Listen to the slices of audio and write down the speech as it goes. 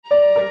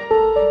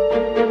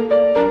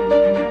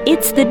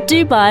It's the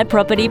Dubai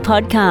Property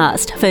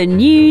Podcast for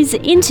news,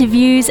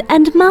 interviews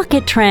and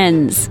market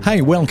trends.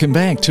 Hey, welcome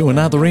back to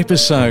another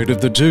episode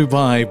of the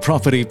Dubai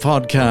Property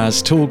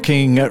Podcast,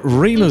 talking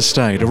real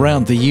estate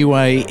around the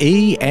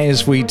UAE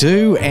as we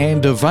do,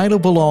 and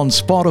available on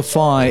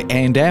Spotify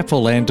and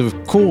Apple and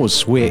of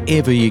course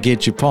wherever you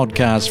get your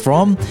podcast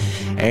from.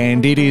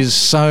 And it is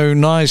so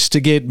nice to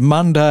get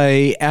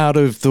Monday out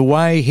of the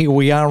way. Here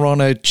we are on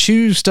a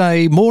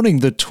Tuesday morning,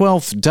 the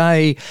 12th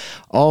day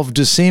of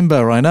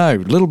December. I know, a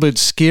little bit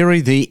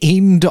scary. The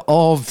end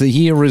of the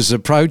year is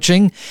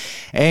approaching.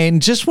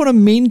 And just want to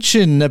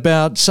mention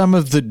about some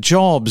of the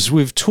jobs.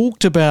 We've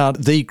talked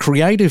about the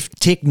creative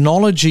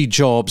technology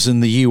jobs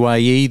in the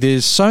UAE.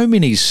 There's so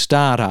many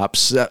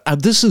startups.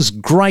 This is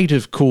great,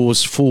 of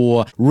course,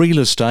 for real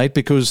estate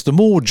because the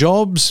more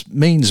jobs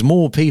means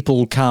more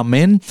people come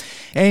in.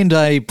 And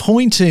a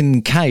point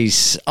in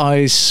case,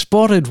 I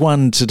spotted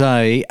one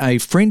today, a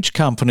French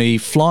company,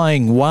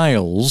 Flying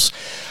Whales,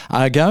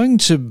 are going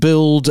to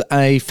build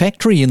a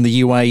factory in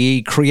the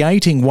UAE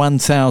creating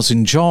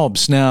 1,000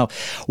 jobs. Now,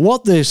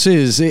 what this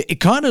is, it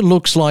kind of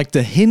looks like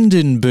the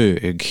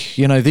Hindenburg,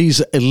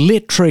 these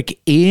electric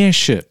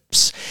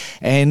airships.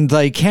 And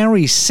they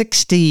carry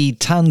 60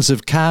 tons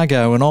of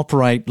cargo and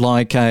operate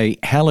like a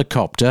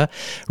helicopter,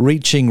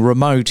 reaching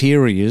remote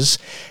areas.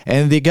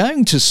 And they're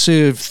going to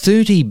serve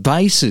 30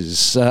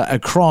 bases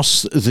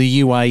across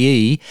the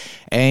UAE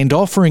and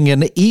offering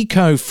an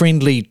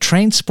eco-friendly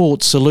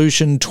transport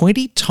solution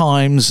 20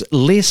 times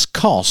less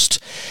cost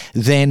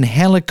than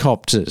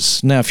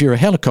helicopters. Now, if you're a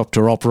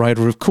helicopter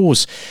operator, of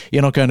course,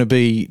 you're not going to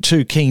be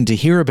too keen to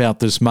hear about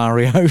this,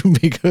 Mario,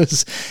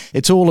 because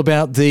it's all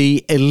about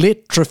the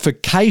electrification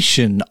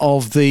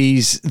of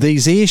these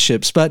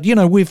airships. But,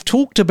 we've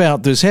talked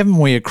about this, haven't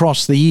we,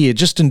 across the year,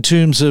 just in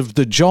terms of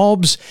the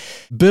jobs,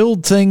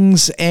 build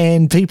things,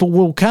 and people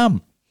will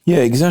come. Yeah,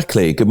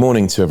 exactly. Good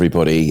morning to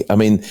everybody. I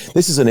mean,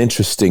 this is an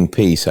interesting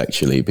piece,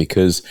 actually,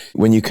 because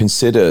when you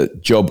consider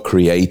job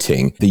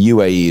creating, the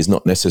UAE is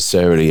not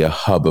necessarily a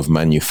hub of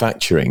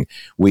manufacturing.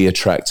 We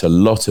attract a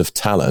lot of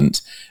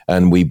talent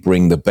and we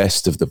bring the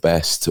best of the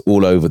best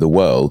all over the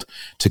world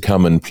to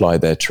come and ply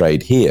their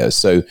trade here.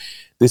 So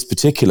this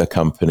particular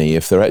company,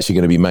 if they're actually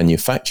going to be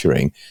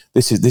manufacturing,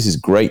 this is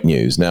great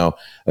news. Now,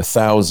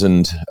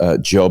 1,000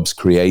 jobs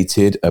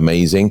created,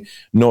 amazing.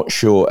 Not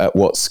sure at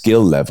what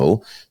skill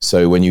level.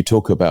 So when you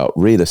talk about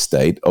real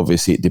estate,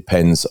 obviously it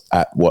depends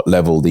at what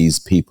level these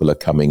people are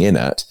coming in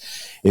at.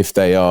 If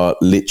they are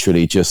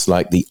literally just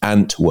like the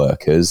ant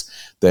workers,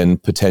 then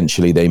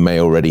potentially they may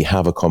already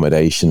have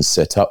accommodation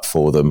set up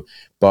for them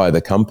by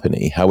the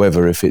company.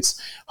 However, if it's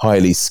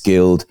highly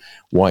skilled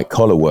white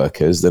collar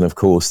workers, then of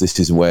course this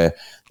is where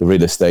the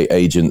real estate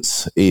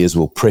agents' ears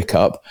will prick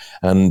up,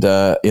 and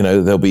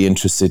they'll be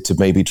interested to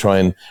maybe try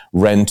and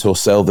rent or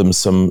sell them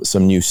some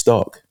new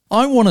stock.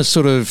 I want to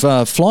sort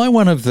of fly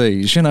one of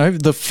these,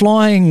 the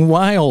Flying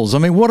Whales. I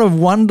mean, what a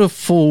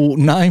wonderful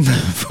name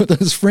for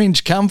this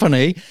French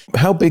company.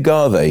 How big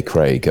are they,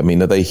 Craig? I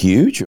mean, are they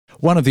huge?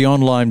 One of the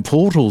online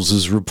portals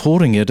is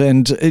reporting it,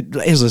 and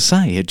as I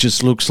say, it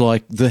just looks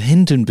like the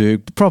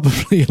Hindenburg,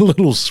 probably a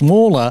little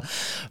smaller.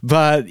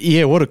 But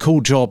yeah, what a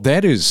cool job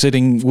that is,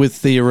 sitting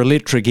with their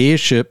electric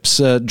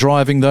airships,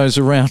 driving those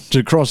around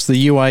across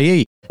the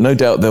UAE. No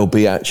doubt they'll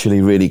be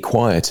actually really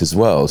quiet as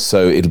well.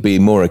 So it'll be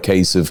more a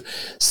case of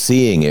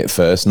seeing it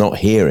first, not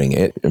hearing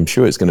it. I'm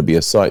sure it's going to be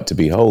a sight to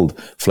behold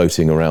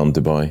floating around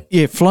Dubai.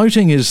 Yeah,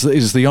 floating is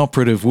the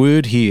operative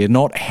word here,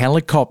 not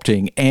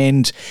helicoptering.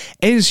 And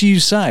as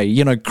you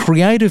say,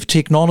 creative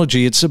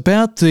technology, it's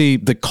about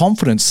the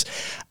confidence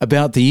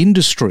about the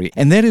industry.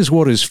 And that is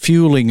what is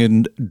fueling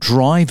and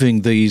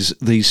driving these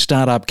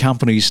startup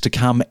companies to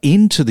come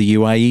into the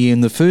UAE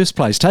in the first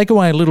place. Take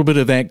away a little bit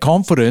of that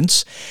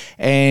confidence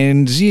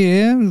and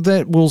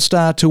that will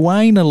start to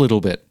wane a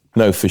little bit.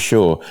 No, for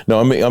sure. No,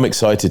 I'm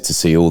excited to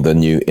see all the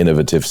new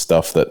innovative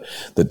stuff that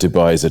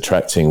Dubai is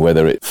attracting,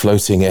 whether it's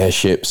floating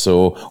airships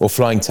or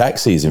flying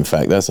taxis. In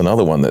fact, that's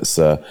another one that's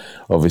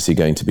obviously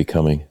going to be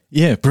coming.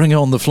 Yeah, bring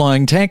on the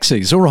flying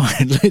taxis. All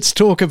right, let's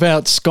talk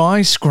about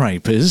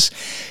skyscrapers,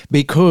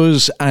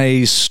 because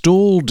a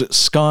stalled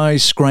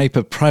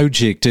skyscraper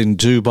project in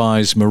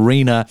Dubai's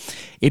Marina,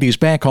 it is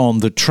back on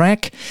the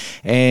track,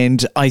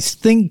 and I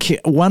think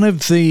one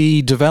of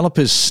the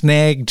developers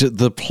snagged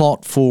the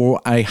plot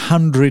for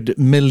 $100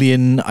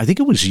 million, I think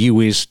it was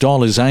US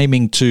dollars,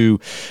 aiming to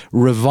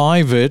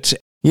revive it.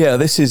 Yeah,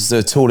 this is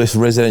the tallest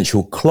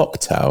residential clock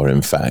tower,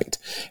 in fact.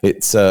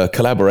 It's a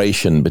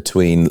collaboration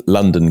between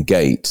London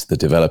Gate, the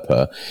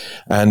developer,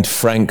 and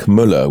Frank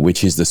Muller,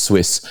 which is the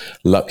Swiss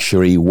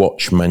luxury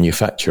watch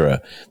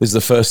manufacturer. This is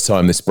the first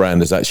time this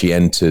brand has actually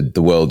entered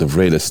the world of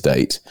real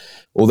estate.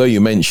 Although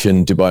you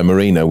mentioned Dubai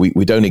Marina,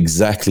 we don't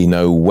exactly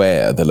know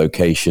where the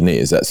location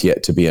is. That's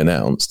yet to be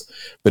announced.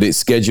 But it's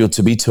scheduled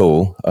to be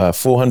tall,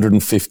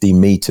 450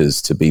 meters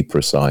to be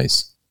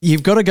precise.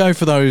 You've got to go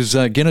for those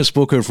Guinness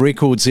Book of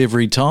Records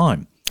every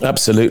time.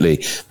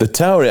 Absolutely. The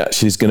tower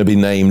actually is going to be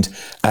named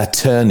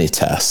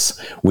Eternitas,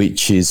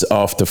 which is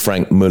after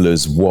Frank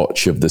Muller's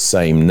watch of the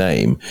same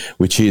name,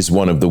 which is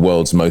one of the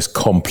world's most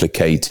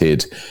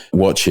complicated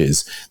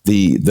watches.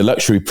 The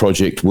luxury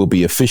project will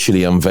be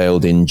officially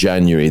unveiled in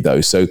January,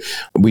 though, so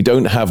we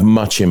don't have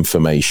much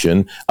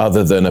information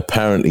other than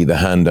apparently the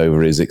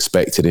handover is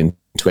expected in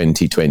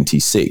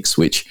 2026,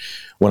 which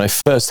when I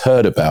first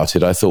heard about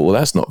it, I thought, well,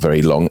 that's not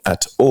very long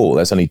at all.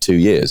 That's only 2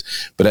 years.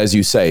 But as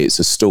you say, it's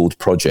a stalled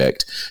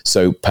project.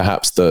 So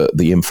perhaps the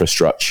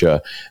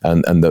infrastructure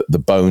and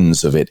the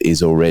bones of it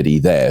is already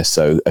there.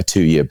 So a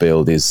 2-year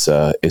build is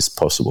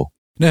possible.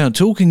 Now,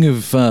 talking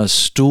of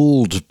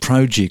stalled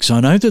projects, I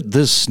know that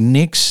this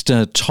next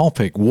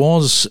topic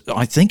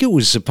I think it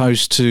was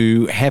supposed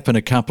to happen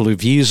a couple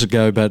of years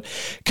ago, but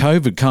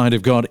COVID kind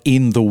of got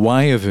in the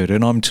way of it.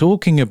 And I'm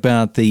talking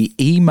about the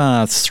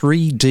Emaar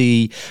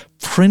 3D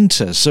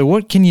printer. So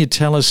what can you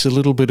tell us a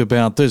little bit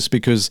about this?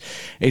 Because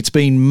it's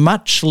been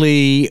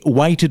muchly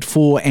waited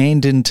for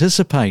and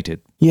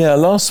anticipated. Yeah,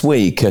 last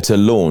week at a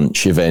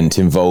launch event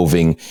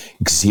involving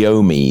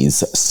Xiaomi's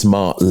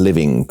smart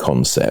living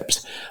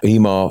concept,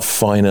 Emaar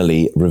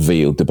finally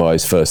revealed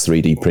Dubai's first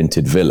 3D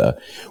printed villa,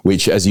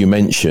 which, as you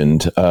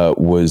mentioned,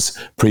 was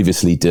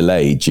previously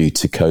delayed due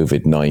to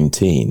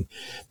COVID-19.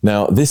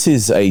 Now, this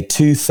is a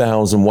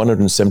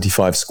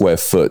 2,175 square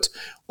foot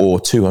or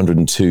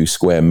 202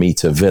 square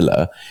meter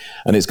villa.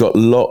 And it's got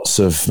lots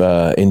of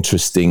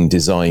interesting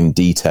design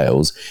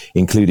details,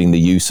 including the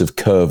use of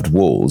curved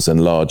walls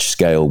and large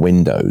scale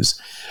windows.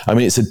 I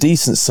mean, it's a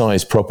decent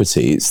sized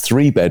property. It's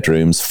 3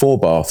 bedrooms, 4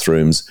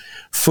 bathrooms,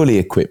 fully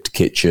equipped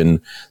kitchen,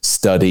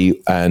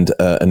 study, and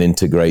an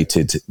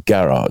integrated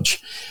garage.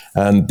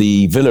 And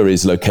the villa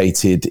is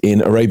located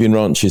in Arabian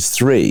Ranches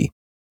 3.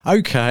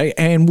 Okay,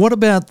 and what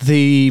about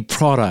the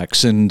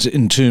products and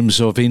in terms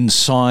of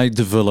inside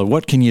the villa?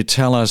 What can you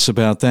tell us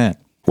about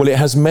that? Well, it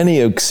has many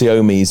of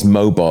Xiaomi's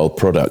mobile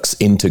products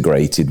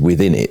integrated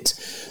within it,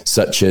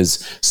 such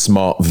as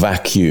smart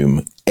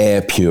vacuum,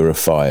 air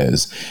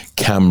purifiers,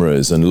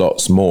 cameras, and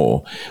lots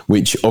more,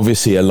 which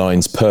obviously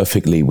aligns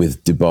perfectly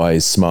with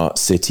Dubai's smart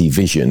city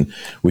vision,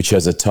 which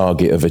has a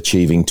target of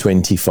achieving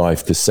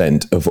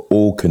 25% of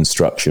all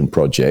construction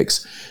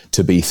projects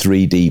to be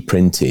 3D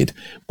printed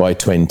by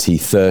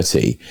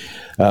 2030.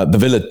 The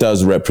villa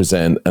does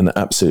represent an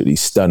absolutely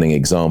stunning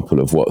example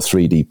of what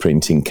 3D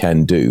printing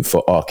can do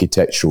for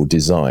architectural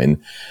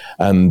design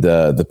and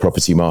the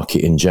property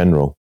market in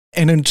general.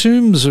 And in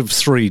terms of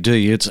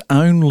 3D, it's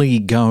only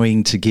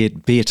going to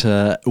get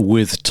better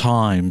with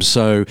time.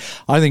 So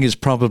I think it's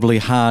probably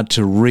hard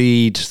to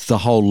read the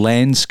whole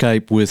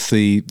landscape with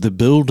the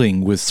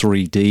building with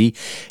 3D.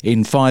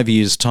 In 5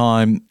 years'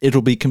 time,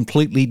 it'll be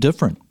completely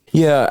different.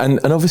 Yeah, and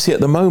obviously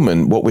at the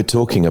moment, what we're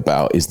talking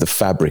about is the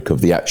fabric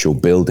of the actual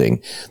building,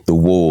 the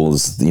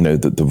walls,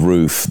 the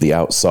roof, the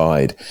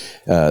outside,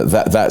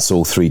 that's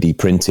all 3D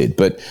printed.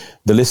 But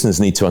the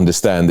listeners need to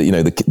understand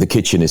that, the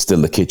kitchen is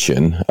still the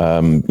kitchen,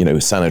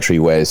 sanitary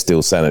ware is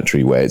still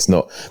sanitary ware.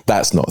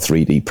 That's not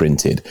 3D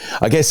printed.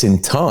 I guess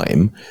in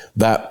time,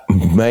 that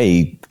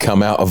may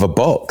come out of a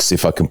box,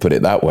 if I can put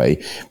it that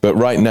way. But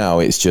right now,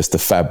 it's just the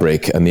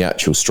fabric and the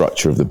actual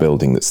structure of the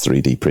building that's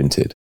 3D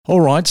printed. All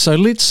right, so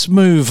let's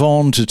move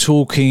on to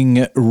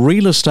talking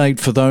real estate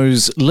for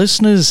those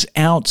listeners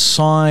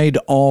outside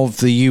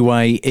of the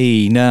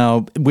UAE.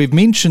 Now, we've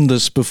mentioned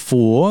this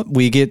before.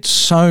 We get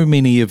so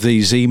many of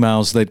these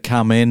emails that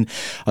come in.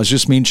 I was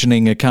just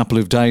mentioning a couple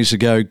of days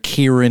ago,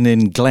 Kieran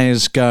in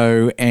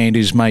Glasgow and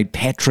his mate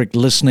Patrick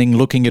listening,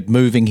 looking at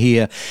moving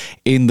here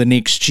in the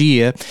next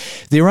year.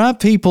 There are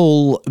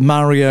people,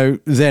 Mario,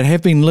 that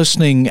have been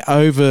listening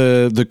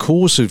over the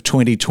course of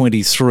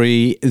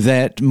 2023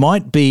 that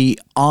might be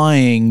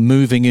eyeing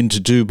moving into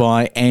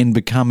Dubai and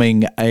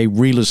becoming a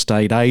real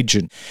estate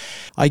agent.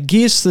 I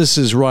guess this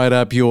is right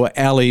up your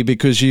alley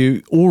because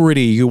you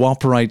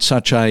operate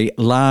such a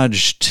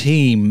large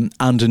team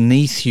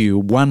underneath you,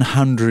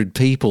 100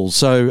 people.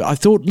 So I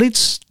thought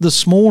let's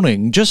this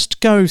morning just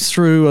go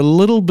through a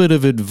little bit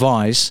of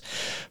advice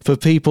for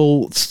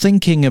people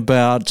thinking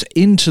about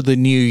into the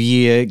new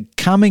year,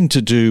 coming to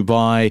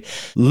Dubai,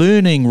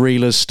 learning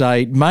real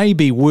estate,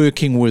 maybe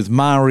working with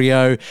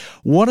Mario.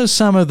 What are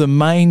some of the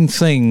main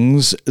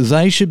things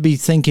they should be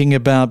thinking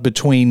about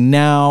between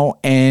now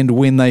and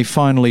when they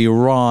finally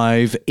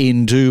arrive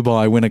in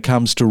Dubai when it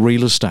comes to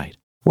real estate?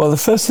 Well, the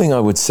first thing I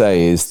would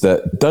say is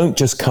that don't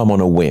just come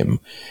on a whim.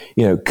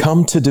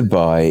 Come to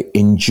Dubai,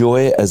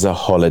 enjoy it as a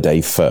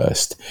holiday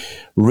first.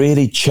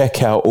 Really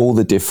check out all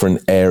the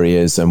different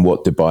areas and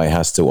what Dubai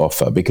has to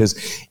offer, because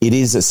it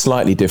is a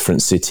slightly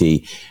different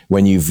city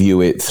when you view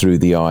it through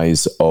the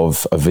eyes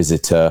of a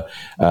visitor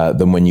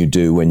than when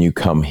you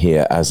come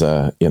here as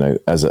a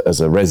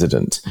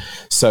resident.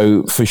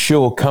 So for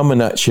sure, come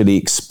and actually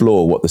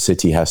explore what the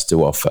city has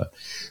to offer.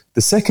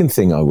 The second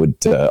thing I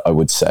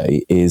would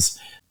say is,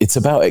 it's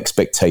about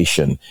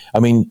expectation. I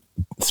mean,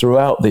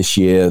 throughout this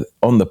year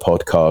on the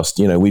podcast,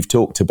 you know, we've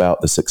talked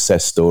about the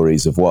success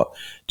stories of what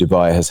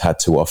Dubai has had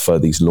to offer,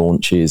 these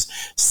launches,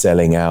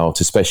 selling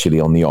out, especially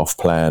on the off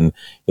plan.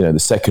 You know, the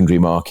secondary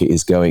market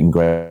is going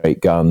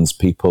great guns.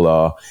 People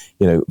are,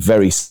 you know,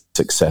 very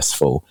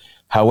successful.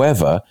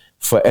 However,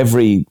 for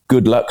every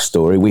good luck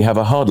story, we have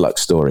a hard luck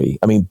story.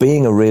 I mean,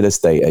 being a real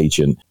estate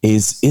agent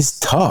is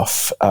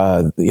tough.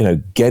 You know,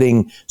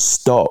 getting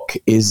stock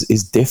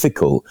is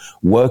difficult.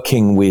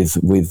 Working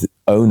with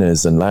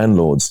owners and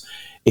landlords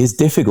is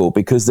difficult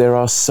because there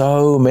are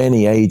so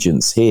many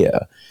agents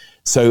here.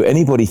 So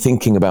anybody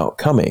thinking about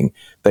coming,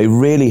 they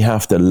really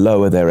have to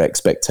lower their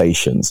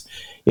expectations.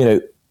 You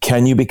know,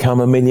 can you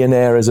become a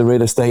millionaire as a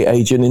real estate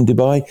agent in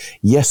Dubai?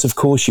 Yes, of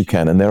course you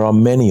can. And there are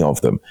many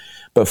of them.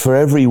 But for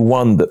every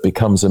one that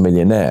becomes a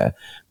millionaire,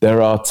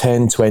 there are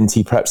 10,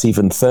 20, perhaps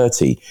even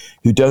 30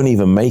 who don't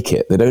even make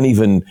it. They don't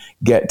even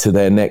get to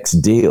their next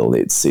deal.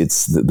 It's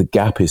the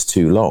gap is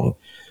too long.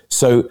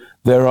 So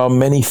there are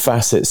many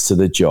facets to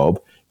the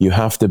job. You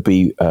have to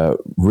be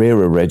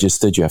RERA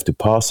registered. You have to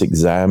pass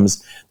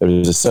exams. There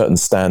is a certain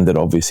standard,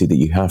 obviously, that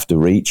you have to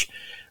reach.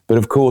 But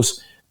of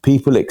course,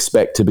 people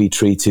expect to be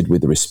treated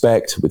with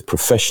respect, with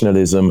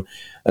professionalism.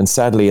 And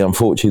sadly,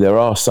 unfortunately, there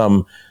are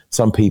some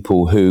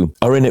people who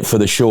are in it for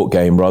the short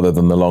game rather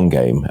than the long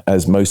game.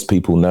 As most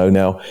people know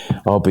now,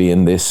 I'll be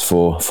in this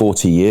for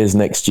 40 years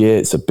next year.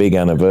 It's a big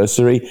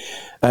anniversary.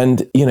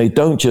 And, you know,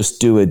 don't just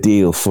do a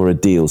deal for a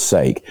deal's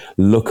sake.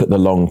 Look at the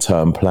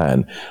long-term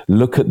plan.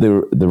 Look at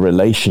the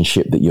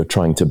relationship that you're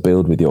trying to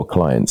build with your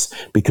clients,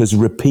 because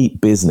repeat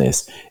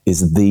business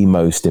is the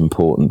most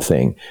important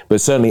thing.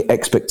 But certainly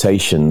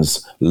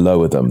expectations,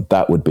 lower them.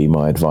 That would be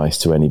my advice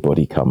to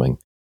anybody coming.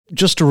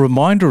 Just a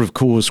reminder, of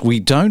course, we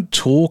don't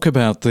talk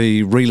about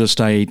the real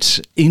estate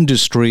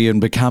industry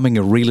and becoming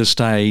a real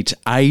estate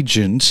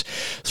agent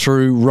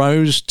through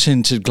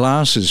rose-tinted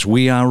glasses.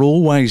 We are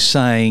always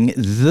saying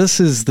this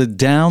is the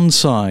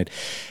downside.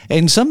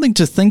 And something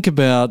to think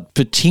about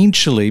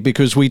potentially,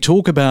 because we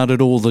talk about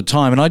it all the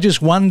time. And I just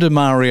wonder,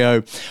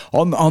 Mario,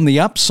 on the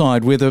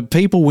upside, whether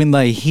people, when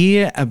they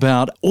hear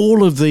about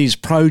all of these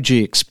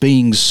projects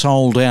being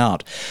sold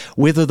out,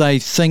 whether they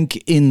think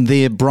in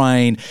their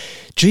brain,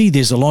 gee,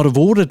 there's a lot of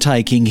order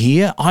taking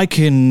here. I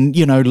can,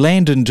 you know,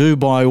 land in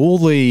Dubai. All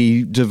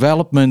the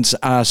developments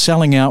are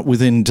selling out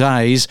within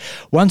days.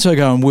 Once I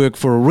go and work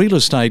for a real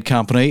estate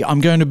company,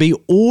 I'm going to be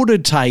order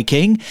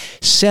taking,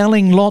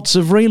 selling lots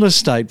of real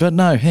estate. But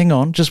no, hang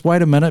on, just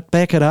wait a minute,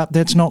 back it up.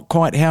 That's not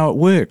quite how it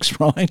works,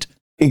 right?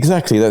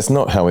 Exactly. That's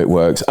not how it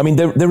works. I mean,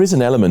 there is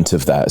an element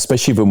of that,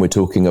 especially when we're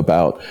talking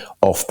about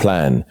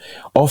off-plan.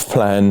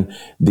 Off-plan,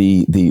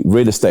 the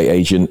real estate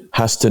agent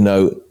has to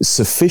know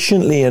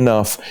sufficiently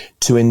enough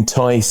to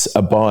entice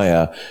a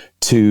buyer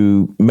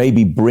to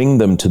maybe bring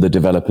them to the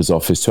developer's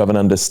office to have an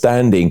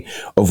understanding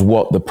of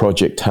what the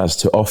project has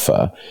to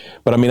offer.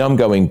 But I mean, I'm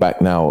going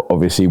back now,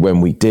 obviously, when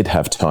we did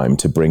have time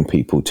to bring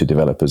people to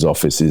developers'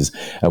 offices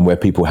and where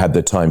people had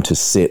the time to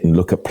sit and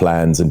look at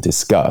plans and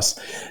discuss.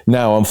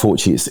 Now,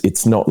 unfortunately,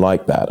 it's not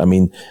like that. I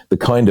mean, the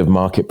kind of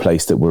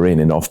marketplace that we're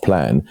in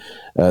off-plan,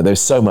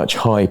 there's so much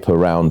hype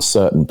around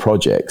certain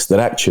projects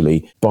that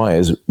actually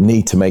buyers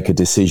need to make a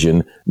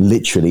decision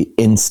literally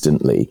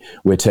instantly.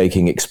 We're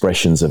taking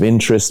expressions of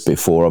interest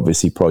before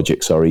obviously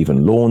projects are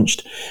even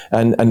launched,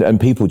 and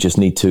people just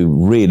need to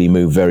really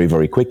move very,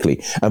 very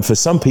quickly. And for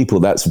some people,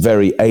 that's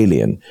very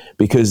alien,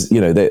 because, you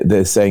know,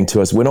 they're saying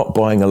to us, we're not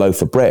buying a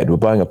loaf of bread, we're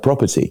buying a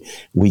property.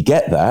 We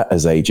get that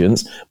as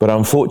agents, but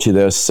unfortunately,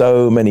 there are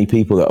so many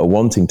people that are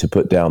wanting to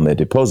put down their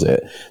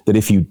deposit that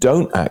if you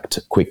don't act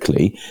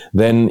quickly,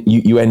 then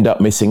you end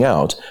up missing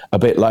out, a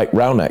bit like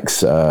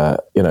Raunaq's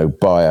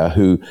buyer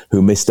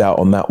who missed out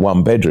on that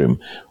one bedroom,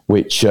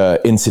 which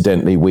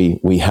incidentally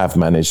we have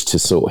managed to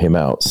sort him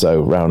out.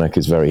 So Raunaq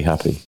is very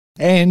happy.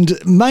 And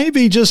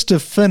maybe just to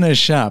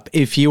finish up,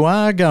 if you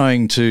are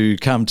going to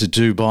come to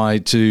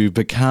Dubai to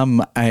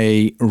become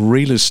a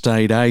real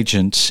estate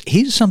agent,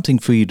 here's something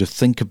for you to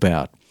think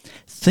about.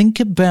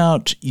 Think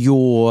about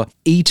your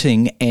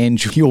eating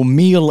and your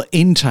meal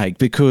intake,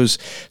 because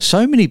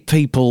so many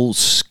people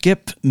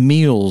skip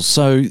meals.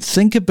 So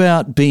think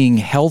about being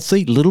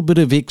healthy, a little bit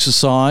of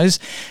exercise,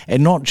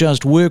 and not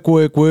just work.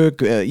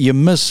 You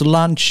miss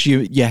lunch,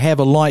 you have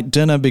a light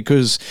dinner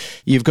because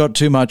you've got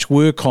too much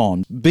work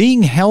on.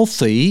 Being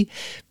healthy,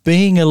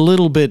 being a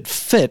little bit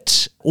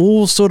fit,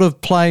 all sort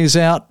of plays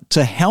out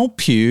to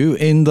help you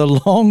in the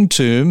long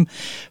term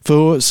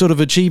for sort of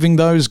achieving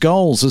those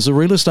goals as a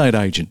real estate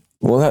agent.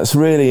 Well, that's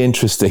really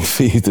interesting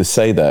for you to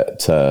say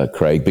that,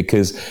 Craig,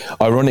 because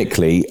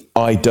ironically,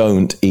 I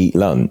don't eat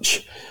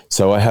lunch.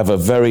 So I have a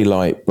very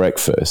light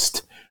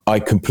breakfast.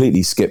 I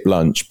completely skip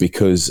lunch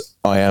because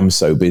I am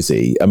so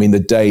busy. I mean, the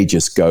day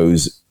just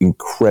goes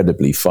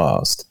incredibly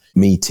fast.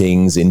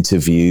 Meetings,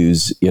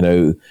 interviews,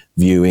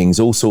 viewings,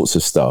 all sorts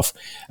of stuff.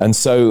 And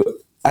so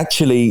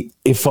actually,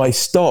 if I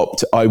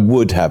stopped, I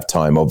would have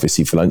time,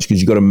 obviously, for lunch,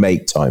 because you've got to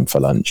make time for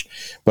lunch.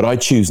 But I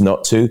choose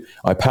not to.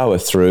 I power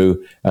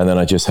through, and then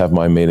I just have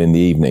my meal in the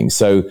evening.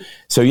 So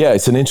yeah,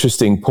 it's an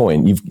interesting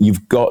point.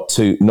 You've got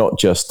to not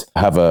just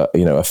have a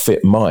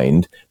fit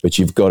mind, but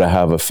you've got to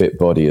have a fit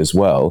body as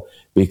well,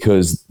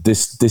 because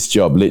this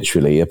job,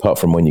 literally, apart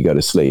from when you go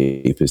to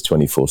sleep, is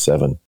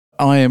 24/7.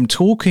 I am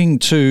talking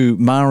to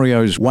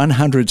Mario's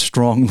 100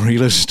 strong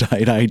real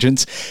estate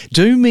agents.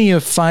 Do me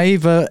a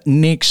favour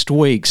next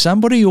week.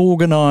 Somebody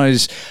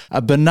organise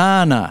a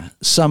banana,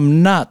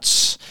 some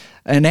nuts,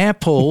 an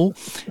apple,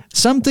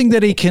 something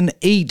that he can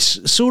eat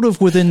sort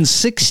of within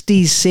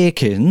 60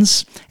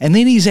 seconds, and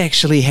then he's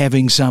actually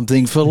having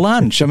something for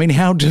lunch. I mean,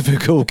 how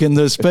difficult can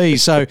this be?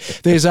 So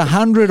there's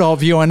 100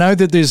 of you. I know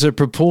that there's a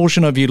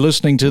proportion of you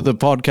listening to the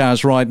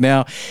podcast right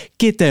now.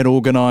 Get that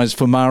organised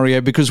for Mario,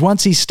 because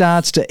once he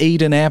starts to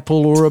eat an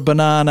apple or a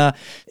banana,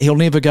 he'll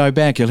never go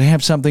back. He'll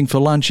have something for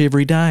lunch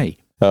every day.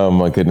 Oh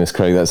my goodness,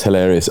 Craig, that's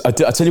hilarious. I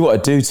tell you what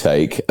I do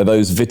take are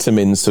those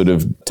vitamin sort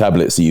of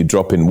tablets that you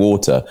drop in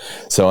water.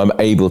 So I'm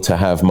able to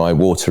have my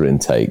water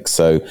intake.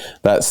 So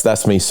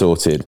that's me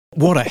sorted.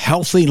 What a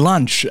healthy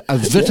lunch, a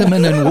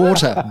vitamin and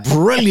water.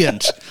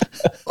 Brilliant.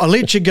 I'll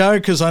let you go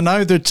because I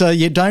know that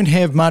you don't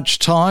have much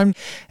time,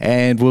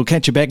 and we'll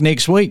catch you back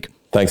next week.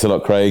 Thanks a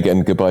lot, Craig,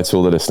 and goodbye to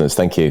all the listeners.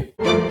 Thank you.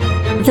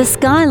 The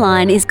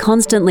skyline is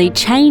constantly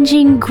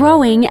changing,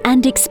 growing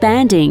and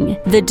expanding.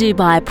 The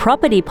Dubai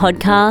Property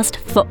Podcast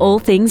for all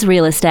things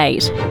real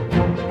estate.